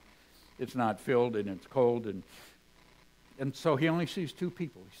 it's not filled, and it's cold, and so he only sees two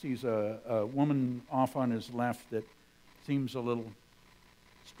people. He sees a woman off on his left that seems a little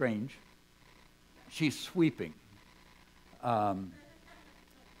strange. She's sweeping.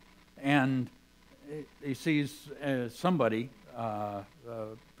 And he sees somebody,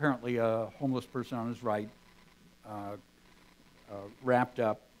 apparently a homeless person on his right, wrapped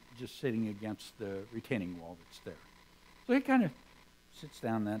up, just sitting against the retaining wall that's there. So he kind of sits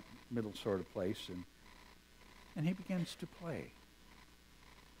down that middle sort of place, and he begins to play.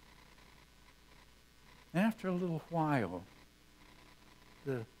 And after a little while,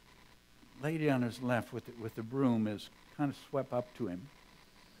 the lady on his left with the broom is kind of swept up to him.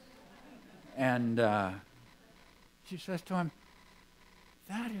 And she says to him,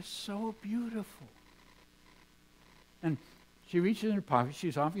 "That is so beautiful." And she reaches in her pocket.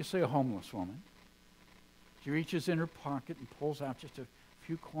 She's obviously a homeless woman. She reaches in her pocket and pulls out just a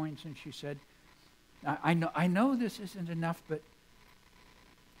few coins, and she said, I know this isn't enough, but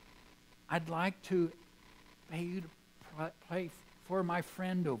I'd like to pay you to play for my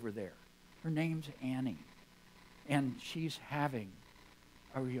friend over there. Her name's Annie, and she's having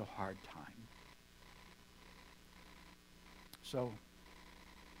a real hard time." So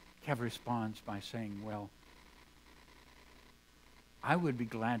Kev responds by saying, "Well, I would be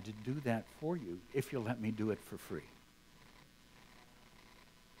glad to do that for you if you'll let me do it for free."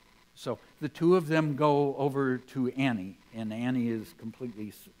 So the two of them go over to Annie, and Annie is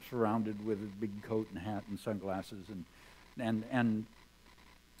completely surrounded with a big coat and hat and sunglasses, and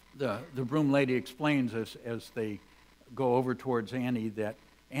the broom lady explains as they go over towards Annie that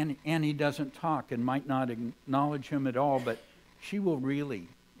Annie doesn't talk and might not acknowledge him at all, but she will really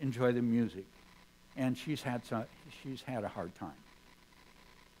enjoy the music, and she's had a hard time.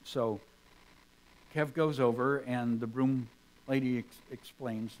 So Kev goes over, and the broom lady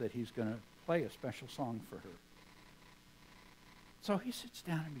explains that he's going to play a special song for her. So he sits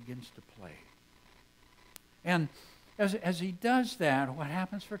down and begins to play. And as he does that, what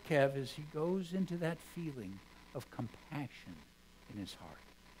happens for Kev is he goes into that feeling of compassion in his heart.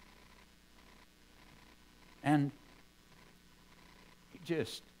 And he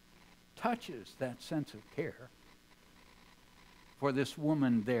just touches that sense of care for this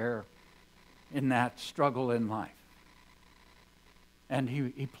woman there in that struggle in life. And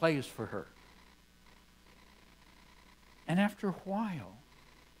he plays for her. And after a while,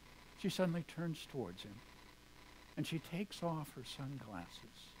 she suddenly turns towards him, and she takes off her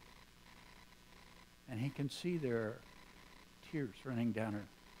sunglasses. And he can see there are tears running down her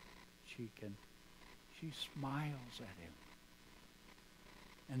cheek, and she smiles at him.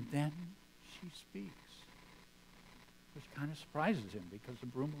 And then she speaks, which kind of surprises him because the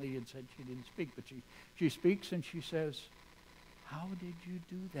broom lady had said she didn't speak. But she speaks, and she says, "How did you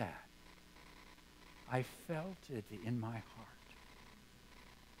do that? I felt it in my heart."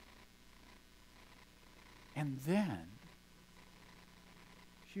 And then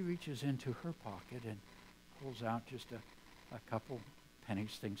she reaches into her pocket and pulls out just a couple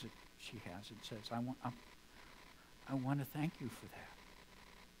pennies, things that she has, and says, I want to thank you for that."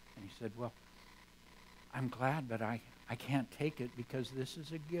 And he said, "Well, I'm glad, but I can't take it because this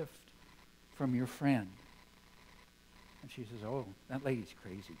is a gift from your friend." And she says, "Oh, that lady's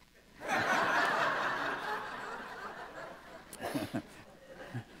crazy."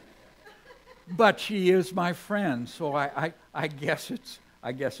 but she is my friend, so I guess it's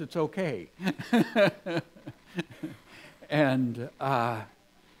okay. And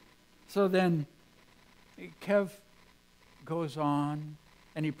so then Kev goes on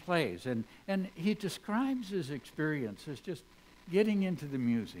and he plays, and he describes his experience as just getting into the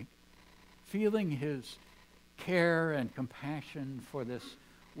music, feeling his care and compassion for this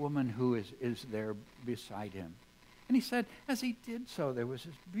woman who is there beside him. And he said, as he did so, there was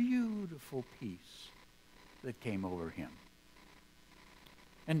this beautiful peace that came over him.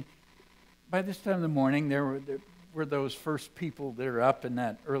 And by this time of the morning, there were those first people that are up in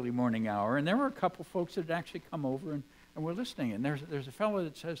that early morning hour, and there were a couple folks that had actually come over and were listening. And there's a fellow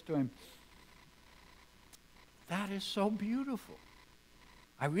that says to him, "That is so beautiful.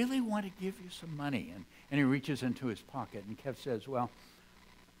 I really want to give you some money." And he reaches into his pocket, and Kev says, "Well,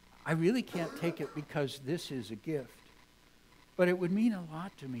 I really can't take it because this is a gift. But it would mean a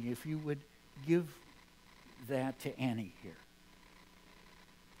lot to me if you would give that to Annie here."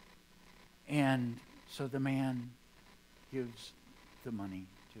 And so the man gives the money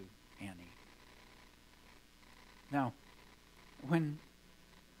to Annie. Now, when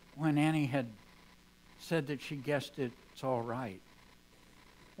Annie had said that she guessed it's all right,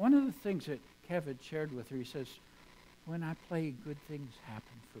 one of the things that Kev had shared with her, he says, "When I play, good things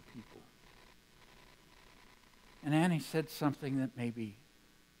happen for people." And Annie said something that maybe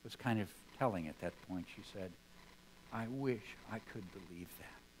was kind of telling at that point. She said, "I wish I could believe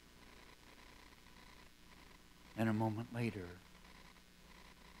that." And a moment later,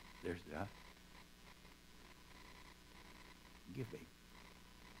 there's the giving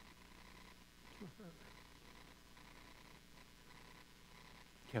to her.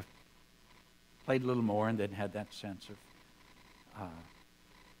 Kev played a little more and then had that sense of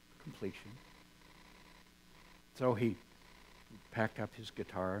completion. So he packed up his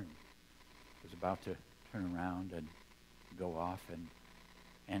guitar and was about to turn around and go off, and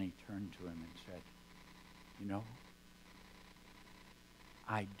Annie turned to him and said, "You know,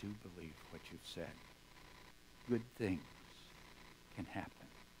 I do believe what you've said. Good things can happen."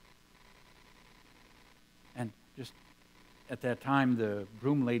 And just at that time, the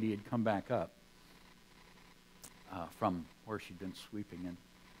broom lady had come back up from where she'd been sweeping, and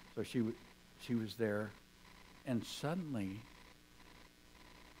so she was there. And suddenly,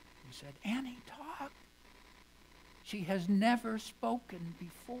 he said, "Annie talked. She has never spoken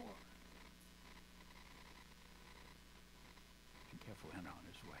before." And Kev went on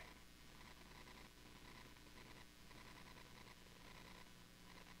his way.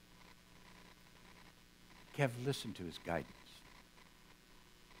 Kev listened to his guidance.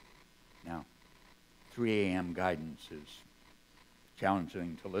 Now, 3 a.m. guidance is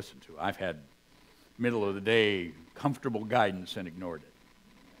challenging to listen to. I've had middle of the day comfortable guidance and ignored it.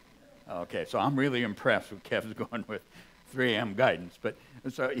 Okay, so I'm really impressed with Kev's going with 3 a.m. guidance. But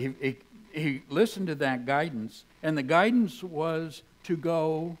so he listened to that guidance, and the guidance was to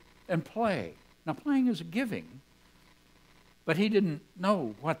go and play. Now, playing is a giving, but he didn't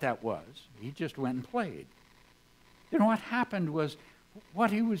know what that was. He just went and played. You know, what happened was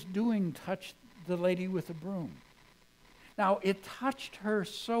what he was doing touched the lady with the broom. Now, it touched her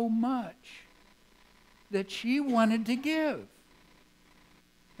so much that she wanted to give.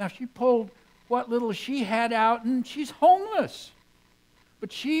 Now, she pulled what little she had out, and she's homeless.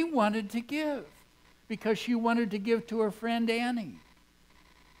 But she wanted to give because she wanted to give to her friend Annie.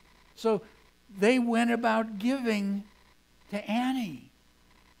 So they went about giving to Annie.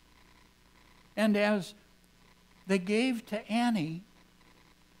 And as they gave to Annie,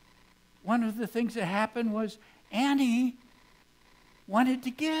 one of the things that happened was Annie wanted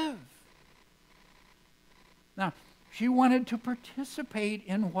to give. Now, she wanted to participate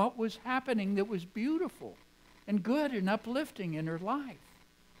in what was happening that was beautiful and good and uplifting in her life.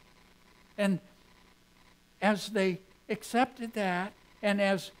 And as they accepted that, and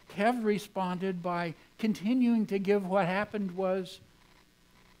as Kev responded by continuing to give, what happened was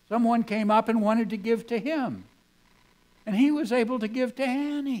someone came up and wanted to give to him. And he was able to give to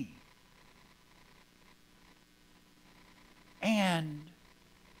Annie. And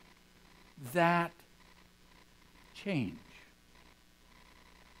that change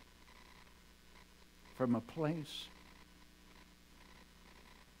from a place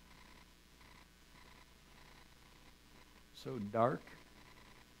so dark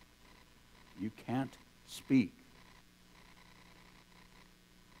you can't speak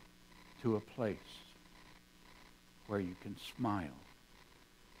to a place where you can smile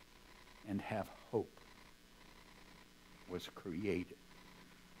and have hope was created.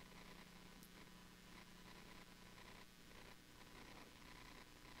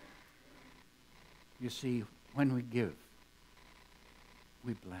 You see, when we give,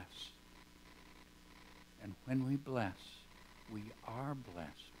 we bless. And when we bless, we are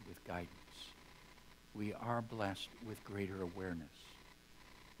blessed with guidance. We are blessed with greater awareness.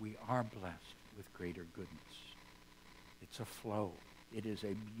 We are blessed with greater goodness. It's a flow. It is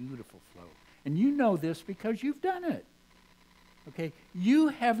a beautiful flow. And you know this because you've done it. Okay? You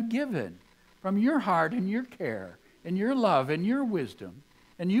have given from your heart and your care and your love and your wisdom,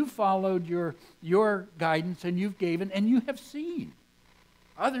 and you followed your guidance, and you've given, and you have seen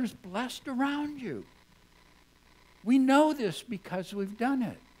others blessed around you. We know this because we've done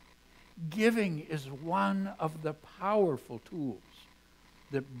it. Giving is one of the powerful tools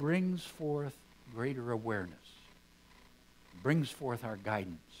that brings forth greater awareness, brings forth our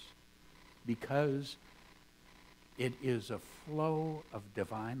guidance, because it is a flow of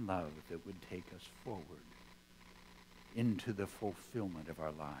divine love that would take us forward into the fulfillment of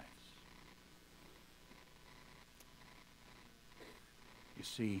our lives. You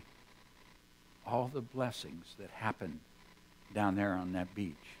see, all the blessings that happen down there on that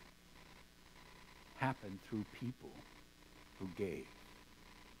beach happened through people who gave.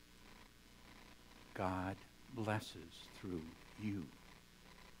 God blesses through you.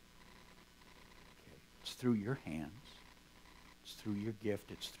 Okay. It's through your hands. It's through your gift.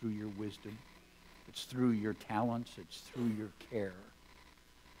 It's through your wisdom. It's through your talents. It's through your care.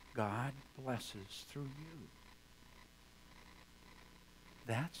 God blesses through you.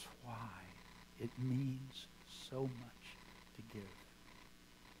 That's why it means so much to give.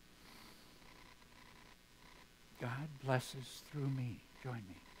 God blesses through me. Join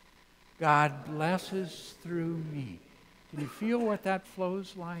me. God blesses through me. Can you feel what that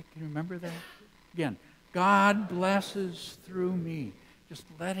flows like? Can you remember that? Again, God blesses through me. Just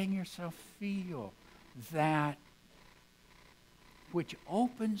letting yourself feel that which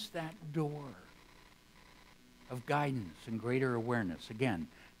opens that door of guidance and greater awareness. Again,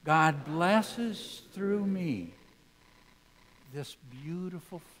 God blesses through me this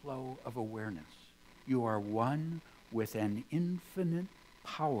beautiful flow of awareness. You are one with an infinite,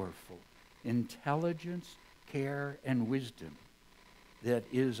 powerful intelligence, care, and wisdom that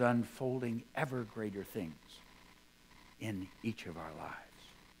is unfolding ever greater things in each of our lives.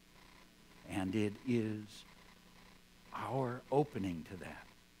 And it is our opening to that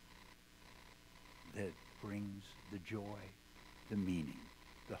that brings the joy, the meaning,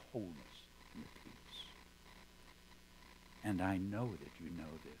 the wholeness, and the peace. And I know that you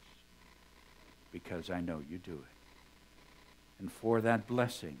know this because I know you do it. And for that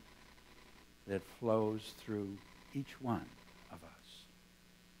blessing that flows through each one of us,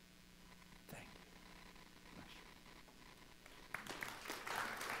 thank you. Bless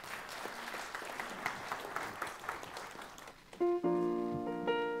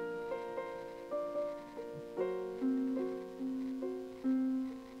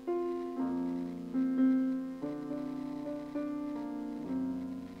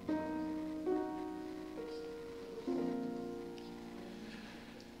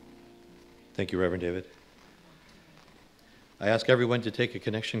Thank you, Reverend David. I ask everyone to take a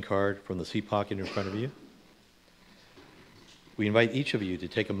connection card from the seat pocket in front of you. We invite each of you to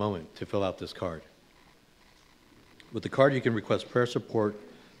take a moment to fill out this card. With the card, you can request prayer support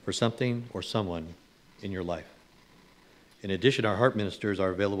for something or someone in your life. In addition, our heart ministers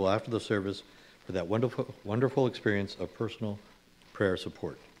are available after the service for that wonderful experience of personal prayer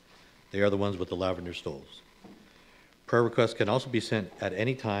support. They are the ones with the lavender stoles. Prayer requests can also be sent at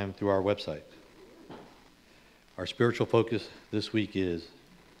any time through our website. Our spiritual focus this week is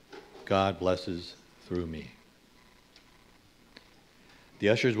God blesses through me. The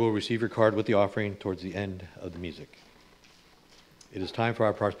ushers will receive your card with the offering towards the end of the music. It is time for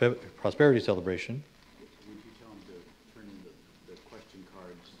our prosperity celebration. Would you tell them to turn in the question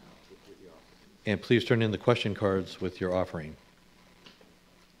cards with the offering? And please turn in the question cards with your offering.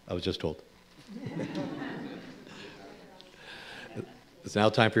 I was just told. It's now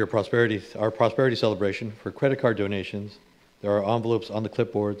time for our prosperity celebration. For credit card donations, there are envelopes on the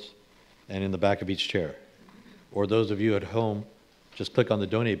clipboards and in the back of each chair. Or those of you at home, just click on the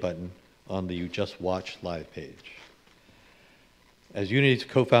donate button on the Just Watch Live page. As Unity's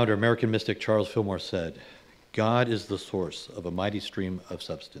co-founder, American mystic Charles Fillmore said, God is the source of a mighty stream of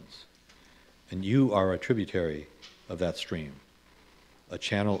substance, and you are a tributary of that stream, a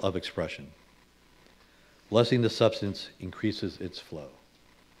channel of expression. Blessing the substance increases its flow.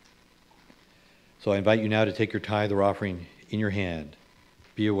 So I invite you now to take your tithe or offering in your hand.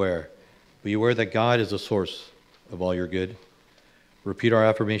 Be aware that God is the source of all your good. Repeat our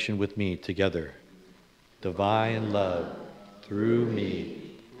affirmation with me together. Divine love through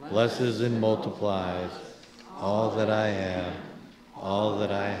me blesses and multiplies all that I am, all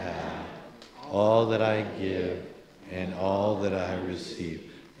that I have, all that I give, and all that I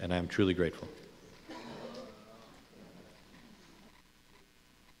receive. And I'm truly grateful.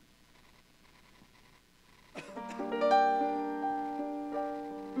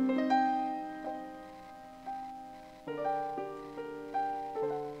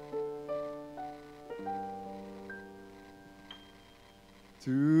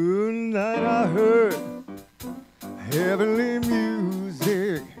 Tonight I heard heavenly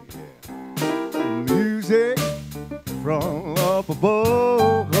music, music from up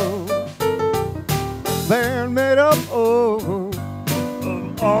above. Band made up of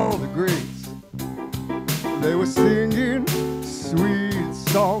all the greats. They were singing sweet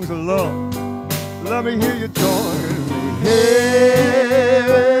songs of love. Let me hear you join me.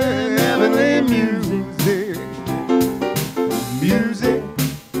 Heavenly music, music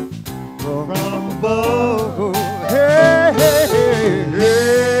from above. Hey, hey,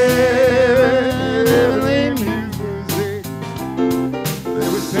 hey, heavenly music. They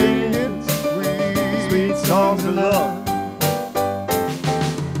were singing sweet, sweet songs of love.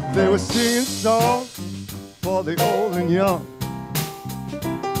 They were singing songs for the old and young.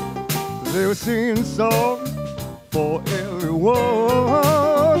 They were singing songs for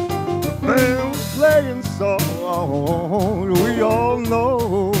everyone. They were playing songs we all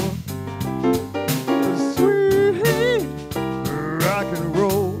know. Sweet rock and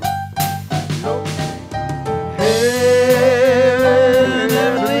roll.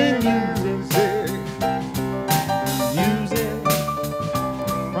 Heavenly music, music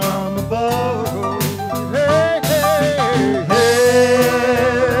from above. Hey, hey,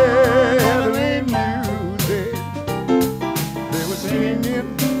 heavenly music. They were singing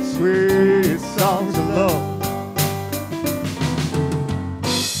sweet songs of love.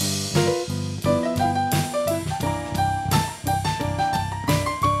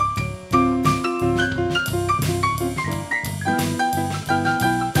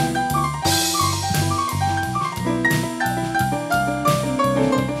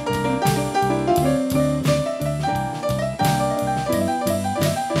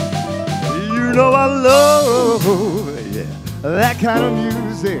 You know I love, yeah, that kind of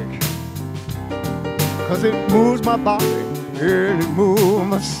music, 'cause it moves my body and it moves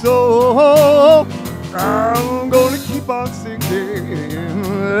my soul. I'm gonna keep on singing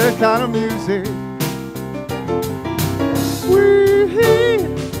that kind of music. Sweet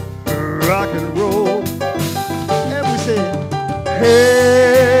rock and roll. And we say,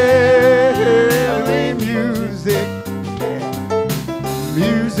 heavenly music,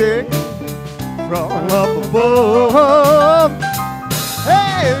 music from up above.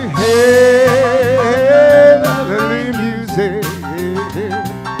 Hey, heavenly music.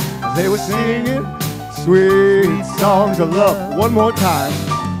 They were singing sweet songs of love. One more time.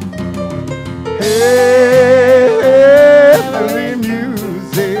 Heavenly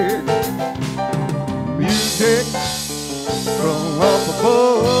music, music from up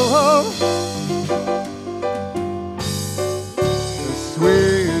above.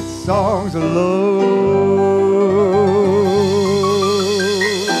 Sweet songs of love.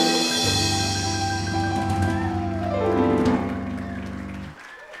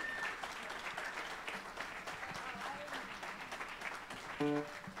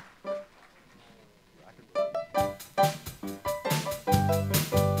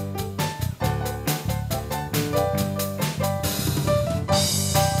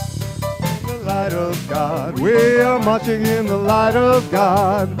 The light of God, we are marching in the light of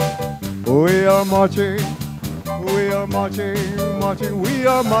God. We are marching, we are marching, marching, we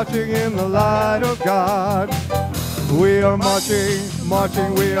are marching in the light of God. We are marching,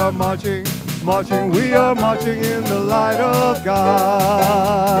 marching, we are marching, marching, we are marching in the light of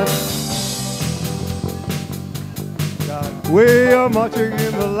God. We are marching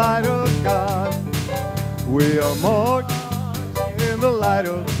in the light of God. We are marching in the light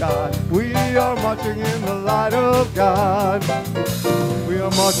of God. We are marching in the light of God. We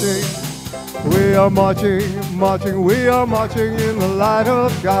are marching, we are marching, marching, we are marching in the light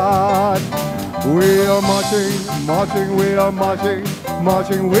of God. We are marching, marching, we are marching,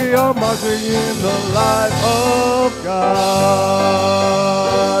 marching, we are marching in the light of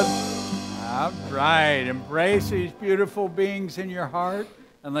God. All right, embrace these beautiful beings in your heart,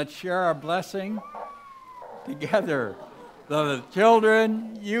 and let's share our blessing together. The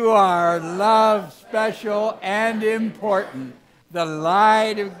children, you are loved, special, and important. The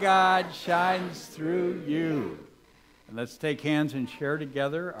light of God shines through you. And let's take hands and share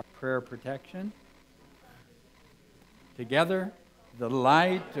together our prayer of protection. Together, The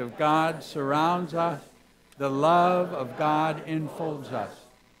light of God surrounds us. The love of God enfolds us.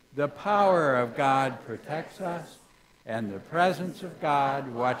 The power of God protects us. And the presence of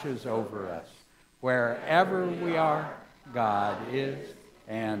God watches over us. Wherever we are, God is,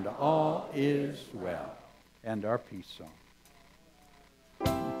 and all is well. And our peace song.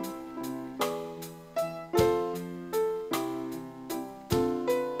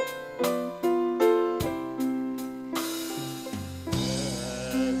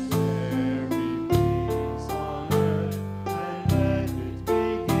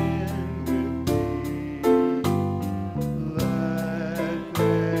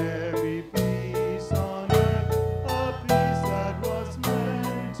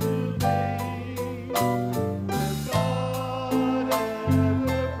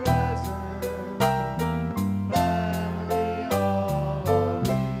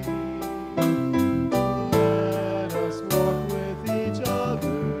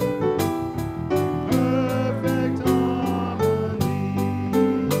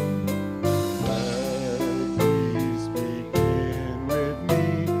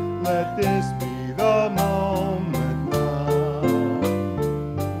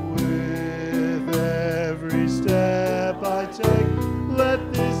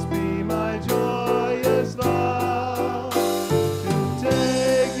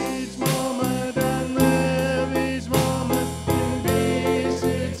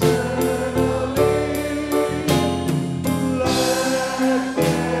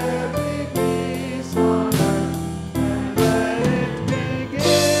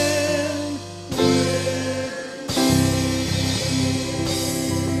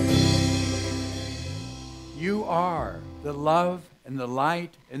 You are the love and the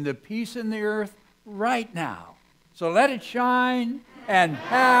light and the peace in the earth right now. So let it shine and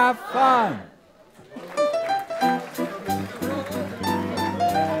have fun.